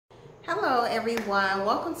Hello everyone,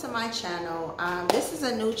 welcome to my channel. This is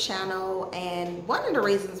a new channel, and one of the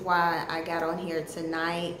reasons why I got on here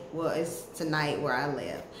tonight, well, it's tonight where I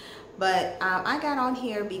live, but I got on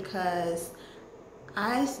here because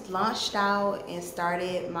I launched out and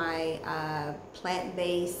started my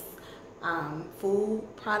plant-based food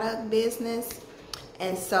product business.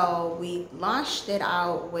 And so we launched it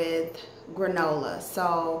out with granola.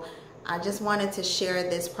 So I just wanted to share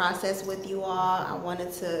this process with you all.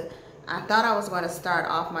 I thought I was going to start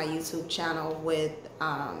off my YouTube channel with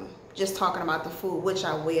just talking about the food, which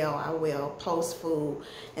I will post food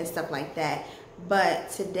and stuff like that. But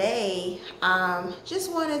today,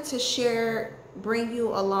 just wanted to bring you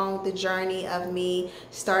along the journey of me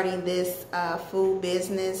starting this food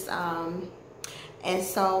business. And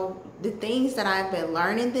so the things that I've been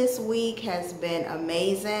learning this week has been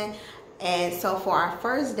amazing. And so for our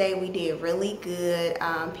first day, we did really good.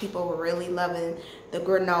 People were really loving the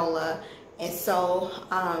granola. And so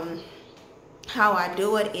how I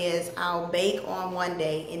do it is I'll bake on one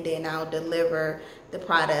day and then I'll deliver the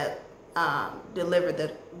product, deliver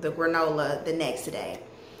the granola the next day.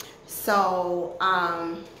 So,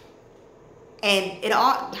 and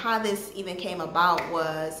how this even came about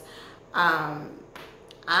was, I'm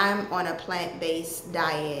on a plant-based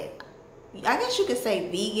diet. I guess you could say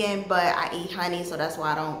vegan, but I eat honey, so that's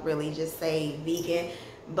why I don't really just say vegan.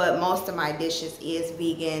 But most of my dishes is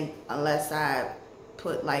vegan unless I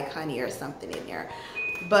put like honey or something in there.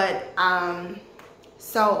 But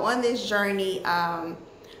so on this journey, how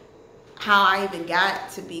I even got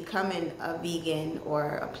to becoming a vegan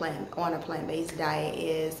or on a plant-based diet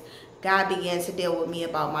is God began to deal with me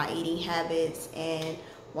about my eating habits. And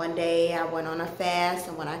one day I went on a fast,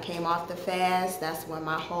 and when I came off the fast, that's when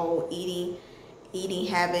my whole eating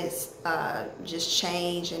habits just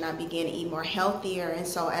changed, and I began to eat more healthier. And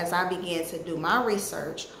so as I began to do my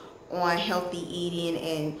research on healthy eating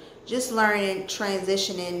and just learning,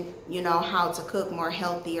 transitioning, you know, how to cook more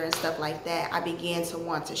healthier and stuff like that, I began to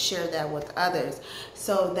want to share that with others.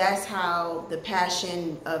 So that's how the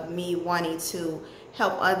passion of me wanting to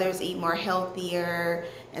help others eat more healthier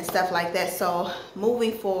and stuff like that. So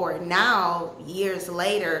moving forward now, years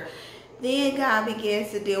later, then God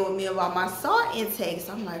begins to deal with me about my salt intake.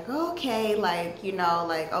 So I'm like, okay,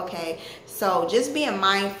 okay. So just being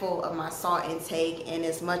mindful of my salt intake, and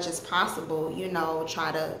as much as possible, you know,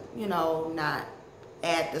 try to, you know, not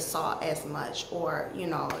add the salt as much, or, you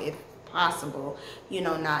know, if possible, you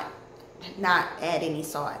know, not add any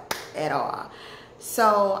salt at all.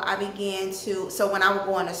 So I began to, so when I would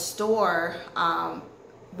go in a store,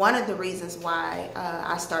 one of the reasons why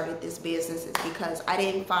I started this business is because I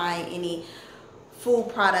didn't find any food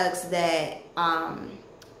products that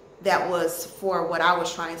that was for what I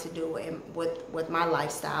was trying to do with my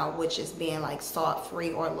lifestyle, which is being like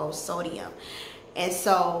salt-free or low sodium. And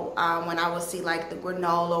so when I would see like the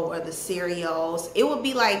granola or the cereals, it would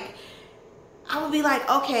be like, I would be like,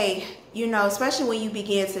 okay, you know, especially when you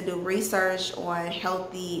begin to do research on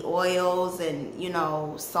healthy oils and, you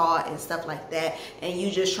know, salt and stuff like that, and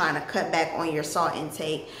you just trying to cut back on your salt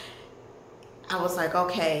intake, I was like,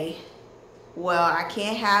 okay, well, I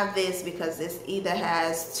can't have this because this either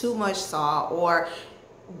has too much salt, or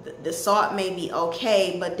the salt may be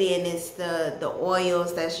okay, but then it's the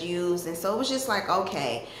oils that's used. And so it was just like,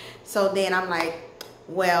 okay. So then I'm like,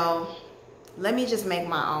 well, let me just make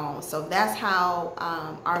my own. So that's how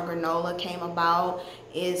our granola came about,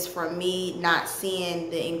 is for me not seeing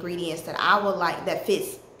the ingredients that I would like, that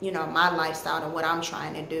fits, you know, my lifestyle and what I'm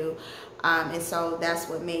trying to do. And so that's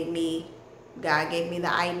what made me, God gave me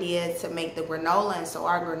the idea to make the granola. And so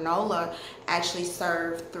our granola actually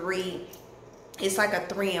served it's like a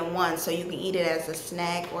 3-in-1. So you can eat it as a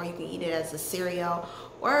snack, or you can eat it as a cereal,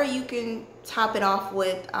 or you can top it off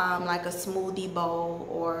with like a smoothie bowl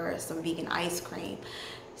or some vegan ice cream.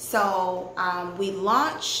 So we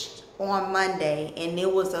launched on Monday, and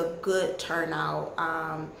it was a good turnout.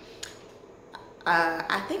 I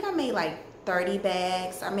think I made like 30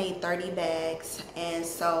 bags. I made 30 bags. And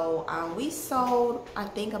so we sold, I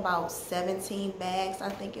think, about 17 bags, I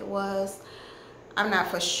think it was. I'm not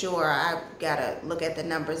for sure. I gotta look at the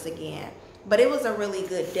numbers again. But it was a really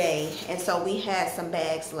good day, and so we had some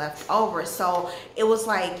bags left over. So it was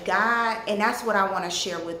like God, and that's what I want to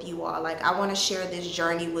share with you all. Like, I want to share this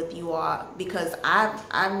journey with you all, because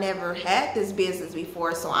I've never had this business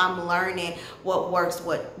before, so I'm learning what works,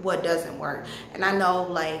 what doesn't work. And I know,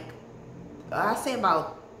 like, I say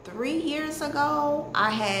about 3 years ago, I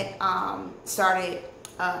had started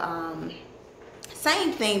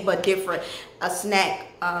same thing but different, a snack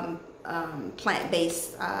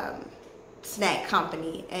plant-based snack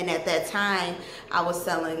company. And at that time I was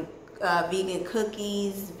selling vegan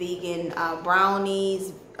cookies, vegan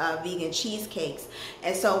brownies, vegan cheesecakes.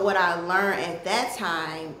 And so what I learned at that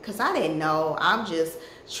time, because I didn't know, I'm just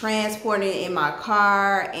transporting it in my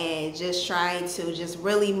car and just trying to just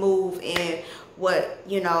really move in what,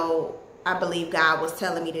 you know, I believe God was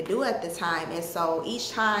telling me to do at the time. And so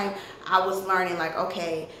each time I was learning, like,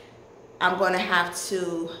 okay, I'm going to have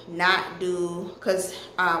to not do, because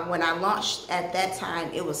when I launched at that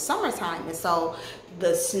time, it was summertime. And so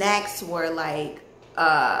the snacks were like,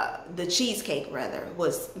 the cheesecake rather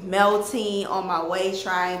was melting on my way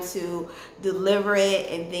trying to deliver it.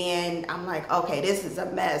 And then I'm like, okay, this is a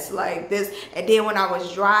mess like this. And then when I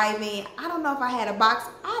was driving, I don't know if I had a box,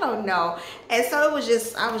 I don't know. And so it was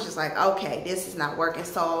just, I was just like, okay, this is not working.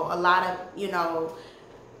 So a lot of, you know,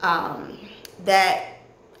 that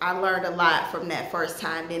I learned a lot from that first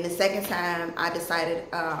time. Then the second time I decided,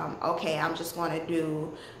 okay, I'm just going to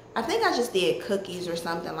do, I think I just did cookies or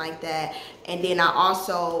something like that. And then I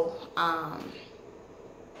also,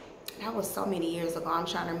 that was so many years ago. I'm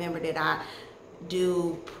trying to remember, did I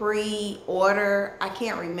do pre-order? I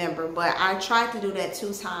can't remember, but I tried to do that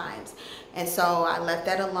 2 times. And so I left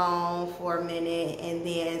that alone for a minute, and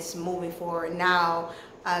then moving forward now,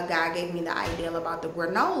 God gave me the idea about the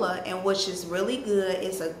granola, and which is really good.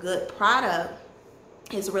 It's a good product.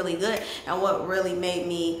 It's really good. And what really made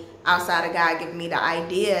me, outside of God giving me the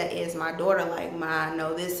idea, is my daughter like, Ma,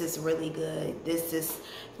 no, this is really good. This is,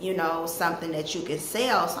 you know, something that you can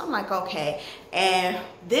sell. So I'm like, okay. And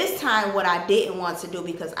this time what I didn't want to do,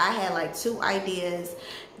 because I had like 2 ideas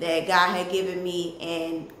that God had given me,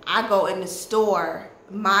 and I go in the store,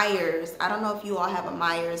 Myers. I don't know if you all have a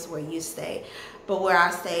Myers where you stay, but where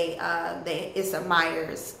I stay, it's a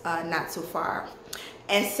Myers not too far.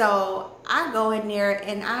 And so I go in there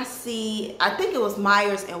and I see, I think it was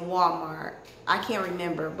Myers and Walmart. I can't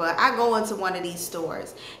remember, but I go into one of these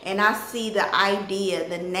stores and I see the idea,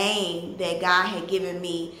 the name that God had given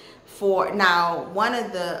me for, now one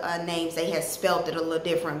of the names, they had spelled it a little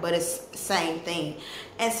different, but it's the same thing.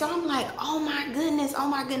 And so I'm like, oh my goodness, oh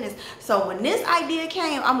my goodness. So when this idea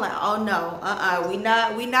came, I'm like, oh no, we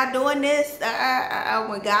not doing this.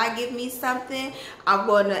 When God give me something, I'm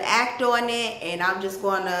going to act on it, and I'm just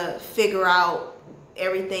going to figure out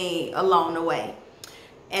everything along the way.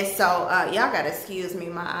 And so y'all gotta excuse me,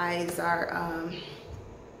 my eyes are,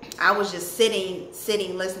 I was just sitting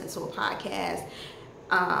listening to a podcast,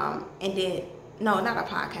 and then, no, not a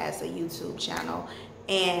podcast, a YouTube channel.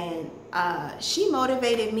 And she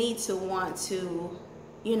motivated me to want to,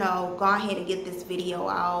 you know, go ahead and get this video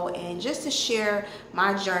out, and just to share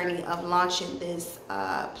my journey of launching this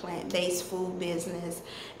plant-based food business.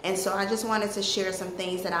 And so I just wanted to share some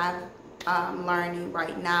things that I'm learning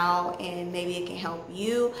right now, and maybe it can help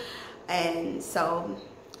you. And so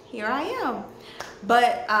here I am.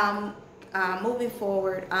 But moving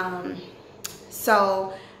forward,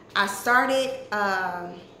 so I started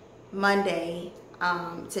Monday.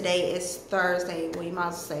 Today is Thursday. We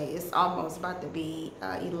must say it's almost about to be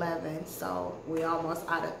 11, so we're almost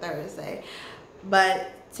out of Thursday.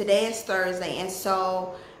 But today is Thursday, and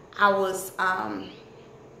so I was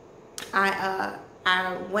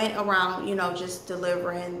I went around, you know, just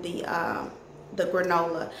delivering the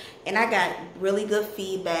granola, and I got really good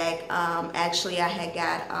feedback. Actually, I had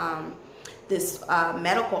got this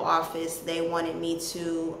medical office. They wanted me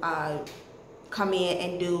to come in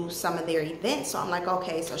and do some of their events. So I'm like,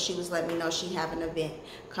 okay. So she was letting me know she have an event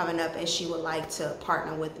coming up and she would like to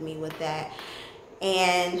partner with me with that.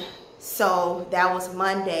 And so that was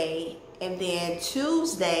Monday. And then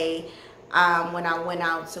Tuesday, when I went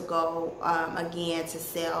out to go again to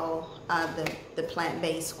sell the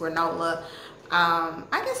plant-based granola,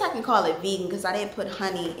 I guess I can call it vegan because I didn't put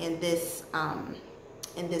honey in this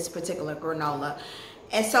particular granola.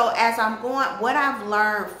 And so as I'm going, what I've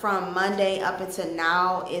learned from Monday up until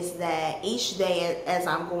now is that each day as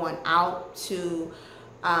I'm going out to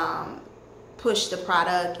push the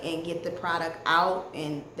product and get the product out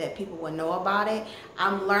and that people will know about it,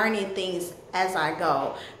 I'm learning things as I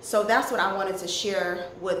go. So that's what I wanted to share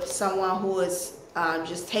with someone who is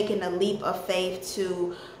just taking a leap of faith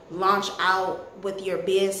to launch out with your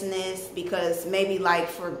business. Because maybe like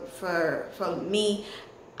for me,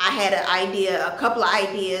 I had an idea, a couple of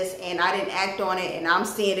ideas, and I didn't act on it, and I'm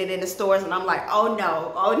seeing it in the stores, and I'm like, oh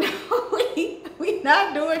no, we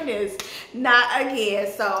not doing this, not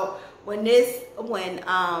again. So when this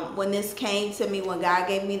came to me, when God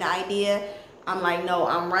gave me the idea, I'm like, no,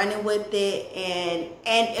 I'm running with it,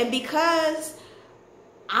 and because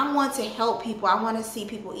I want to help people, I want to see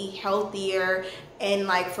people eat healthier, and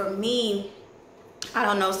like for me, I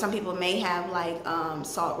don't know, some people may have like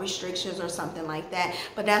salt restrictions or something like that,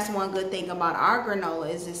 but that's one good thing about our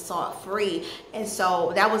granola is it's salt free. And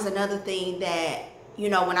so that was another thing that, you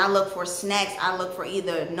know, when I look for snacks, I look for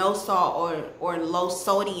either no salt or low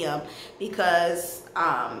sodium, because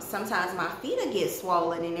sometimes my feet will get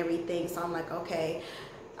swollen and everything. So I'm like, okay,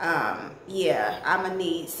 yeah, I'm gonna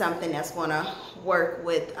need something that's gonna work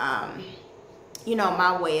with you know,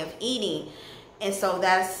 my way of eating. And so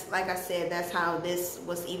that's, like I said, that's how this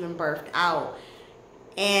was even birthed out.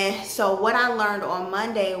 And so what I learned on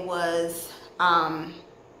Monday was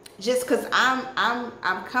just because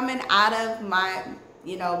I'm coming out of my,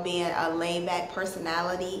 you know, being a laid back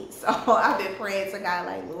personality. So I've been praying to God,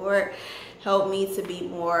 like, Lord, help me to be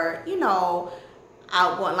more, you know,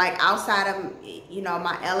 outgoing, like outside of, you know,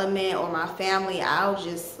 my element or my family. I'll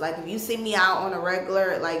just, like, if you see me out on a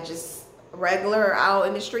regular, like just regular out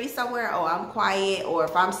in the street somewhere, oh, I'm quiet. Or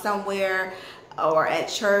if I'm somewhere or at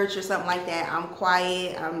church or something like that, I'm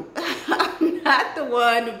quiet. I'm not the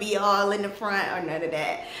one to be all in the front or none of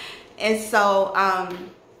that. And so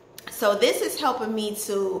so this is helping me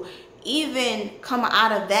to even come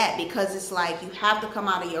out of that, because it's like you have to come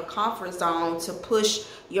out of your comfort zone to push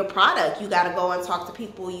your product. You got to go and talk to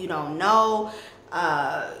people you don't know.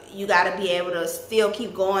 You got to be able to still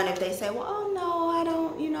keep going if they say, well, oh no, I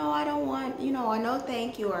don't, you know, I don't want, you know, I know,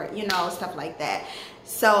 thank you, or, you know, stuff like that.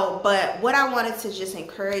 So, but what I wanted to just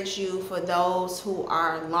encourage you, for those who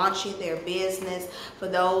are launching their business, for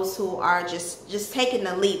those who are just taking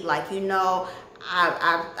the leap, like, you know,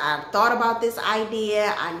 I've thought about this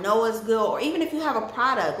idea, I know it's good. Or even if you have a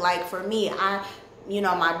product, like for me, you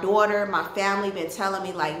know, my daughter, my family been telling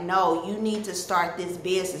me, like, no, you need to start this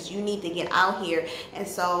business. You need to get out here. And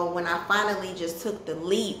so when I finally just took the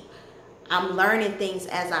leap, I'm learning things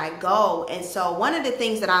as I go. And so one of the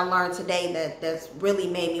things that I learned today that's really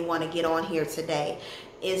made me want to get on here today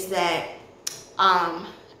is that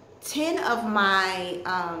 10 of my,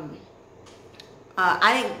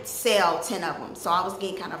 I didn't sell 10 of them. So I was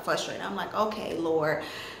getting kind of frustrated. I'm like, okay, Lord,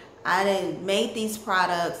 I didn't make these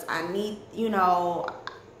products. I need, you know,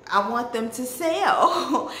 I want them to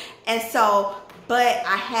sell. And so, but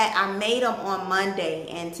I made them on Monday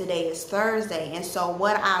and today is Thursday. And so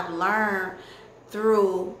what I've learned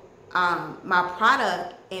through my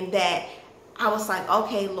product, and that I was like,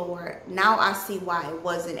 okay, Lord, now I see why it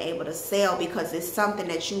wasn't able to sell, because it's something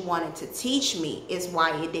that you wanted to teach me is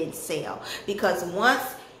why it didn't sell. Because once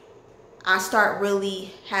I start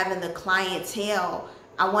really having the clientele,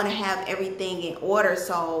 I want to have everything in order,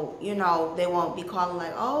 so, you know, they won't be calling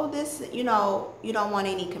like, oh, this, you know, you don't want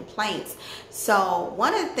any complaints. So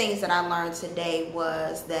one of the things that I learned today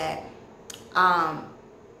was that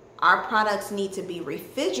our products need to be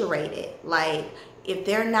refrigerated. Like if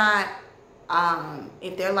they're not,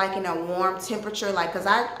 if they're like in a warm temperature, like, cause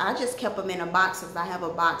I just kept them in a box, cause I have a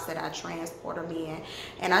box that I transport them in,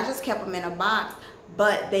 and I just kept them in a box,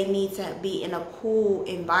 but they need to be in a cool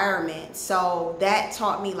environment. So that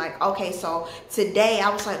taught me, like, okay, so today I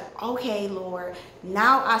was like, okay, Lord,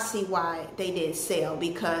 now I see why they didn't sell,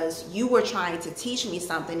 because you were trying to teach me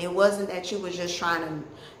something. It wasn't that you were just trying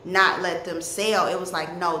to not let them sell. It was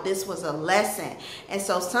like, no, this was a lesson. And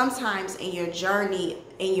so sometimes in your journey,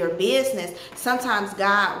 in your business, sometimes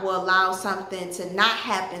God will allow something to not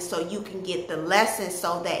happen so you can get the lesson,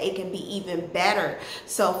 so that it can be even better.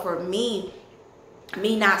 So for me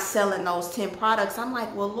not selling those 10 products, I'm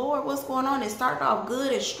like, well, Lord, what's going on? It started off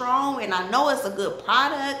good and strong, and I know it's a good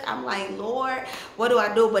product. I'm like, Lord, what do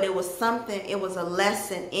I do? But it was something, it was a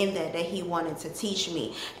lesson in that he wanted to teach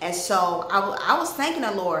me. And so I was thanking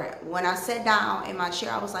the Lord. When I sat down in my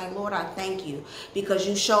chair, I was like, Lord, I thank you, because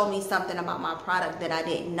you showed me something about my product that I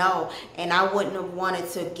didn't know, and I wouldn't have wanted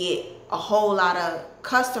to get a whole lot of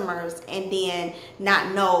customers and then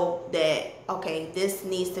not know that, okay, this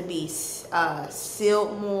needs to be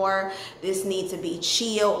sealed more, this needs to be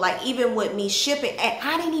chilled. Like even with me shipping, and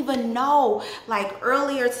I didn't even know, like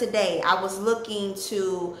earlier today I was looking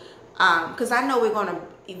to because I know we're going to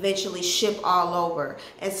eventually ship all over,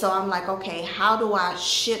 and so I'm like, okay, how do I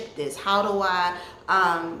ship this? How do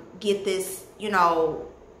I get this, you know,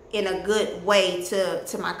 in a good way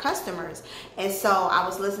to my customers? And so I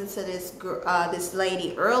was listening to this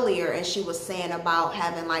lady earlier, and she was saying about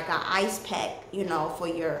having like an ice pack, you know, for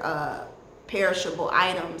your perishable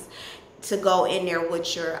items to go in there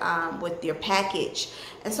with your package.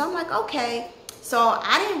 And so I'm like, okay. So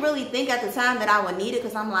I didn't really think at the time that I would need it,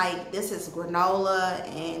 because I'm like, this is granola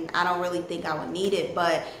and I don't really think I would need it.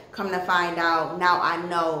 But come to find out, now I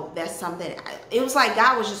know that's something. It was like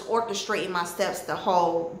God was just orchestrating my steps the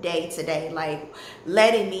whole day today, like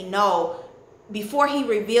letting me know before he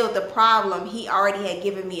revealed the problem, he already had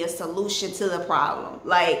given me a solution to the problem.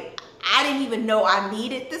 Like, I didn't even know I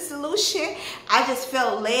needed the solution. I just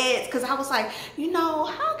felt led, because I was like, you know,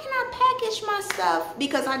 how can I package my stuff?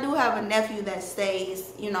 Because I do have a nephew that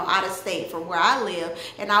stays, you know, out of state from where I live.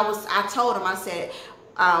 And I told him, I said,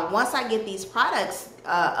 once I get these products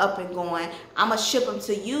up and going, I'm gonna ship them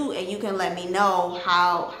to you, and you can let me know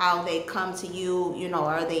how they come to you, you know,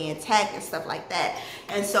 are they intact and stuff like that.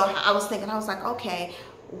 And so I was thinking, I was like, okay,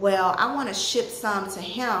 well, I want to ship some to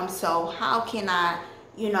him, so how can I,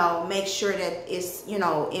 you know, make sure that it's, you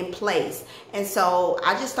know, in place? And so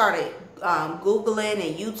I just started Googling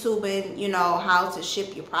and YouTubing, you know, how to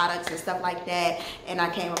ship your products and stuff like that. And I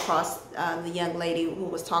came across the young lady who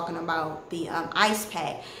was talking about the ice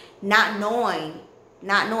pack, not knowing,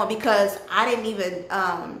 because I didn't even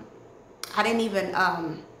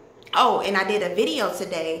oh, and I did a video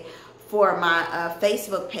today for my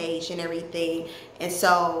Facebook page and everything. And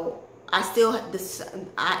so I still,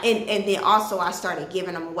 and then also I started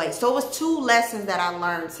giving them away. So it was 2 lessons that I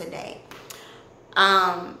learned today.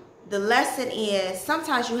 The lesson is,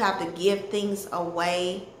 sometimes you have to give things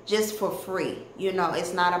away just for free. You know,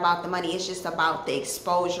 it's not about the money. It's just about the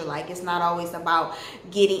exposure. Like, it's not always about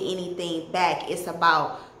getting anything back. It's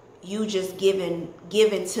about you just giving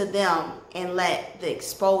to them, and let the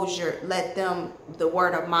exposure, let them, the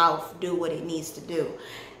word of mouth, do what it needs to do.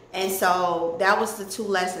 And so that was the 2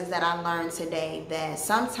 lessons that I learned today, that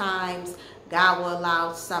sometimes God will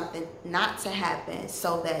allow something not to happen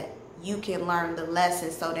so that you can learn the lesson,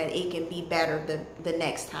 so that it can be better the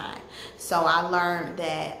next time. So I learned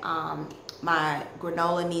that my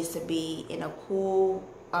granola needs to be in a cool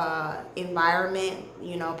environment,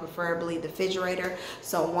 you know, preferably the refrigerator.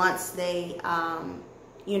 So once they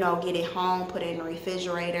you know, get it home, put it in the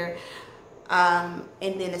refrigerator. And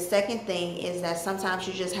then the second thing is that sometimes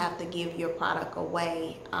you just have to give your product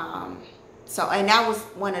away. So, and that was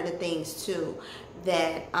one of the things too,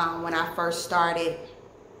 that when I first started,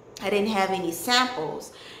 I didn't have any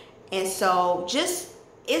samples. And so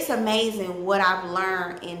it's amazing what I've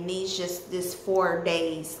learned in this 4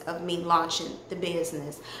 days of me launching the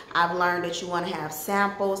business. I've learned that you want to have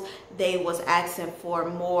samples. They was asking for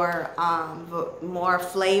more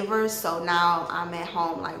flavors, so now I'm at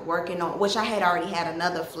home like working on, which I had already had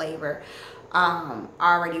another flavor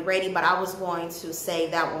already ready, but I was going to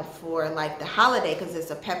save that one for like the holiday, because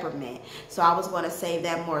it's a peppermint. So I was going to save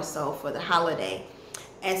that more so for the holiday.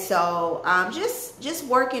 And so just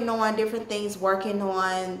working on different things, working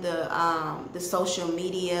on the social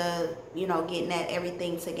media, you know, getting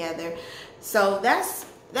everything together. So that's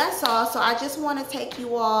all. So I just want to take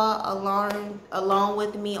you all along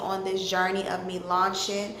with me on this journey of me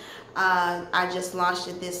launching. I just launched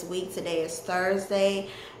it this week. Today is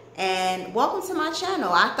Thursday. And welcome to my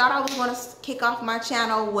channel. I thought I was going to kick off my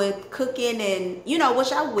channel with cooking, and you know,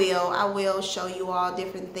 which I will show you all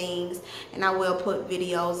different things, and I will put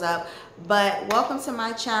videos up. But welcome to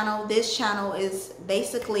my channel. This channel is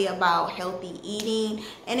basically about healthy eating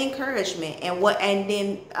and encouragement, and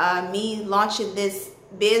then me launching this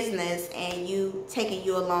business and taking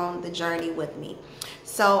you along the journey with me.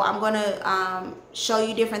 So I'm going to show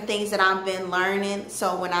you different things that I've been learning.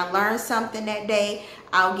 So when I learn something that day,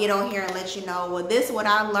 I'll get on here and let you know, well, this is what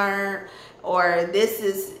I learned, or this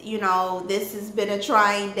is, you know, this has been a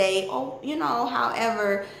trying day, or, you know,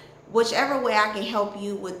 however, whichever way I can help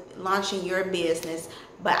you with launching your business.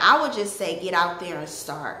 But I would just say, get out there and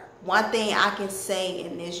start. One thing I can say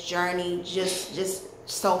in this journey, just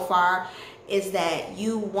so far, is that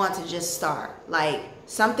you want to just start. Like,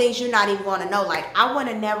 some things you're not even going to know. Like, I would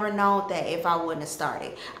have never known that if I wouldn't have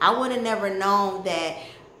started. I would have never known that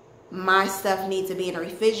my stuff needs to be in a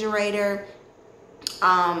refrigerator.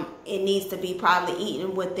 It needs to be probably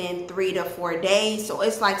eaten within 3 to 4 days. So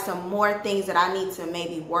it's like some more things that I need to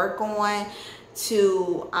maybe work on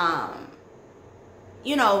to,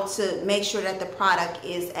 you know, to make sure that the product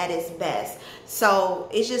is at its best. So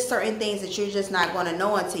it's just certain things that you're just not going to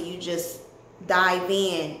know until you just dive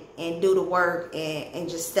in and do the work and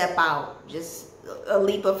just step out. Just a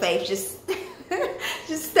leap of faith. Just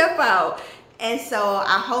step out. And so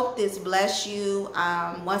I hope this bless you.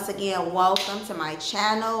 Once again, welcome to my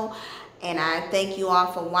channel, and I thank you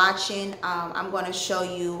all for watching. I'm going to show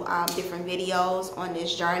you different videos on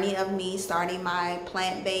this journey of me starting my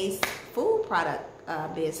plant-based food product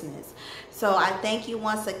business. So I thank you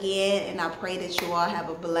once again, and I pray that you all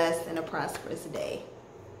have a blessed and a prosperous day.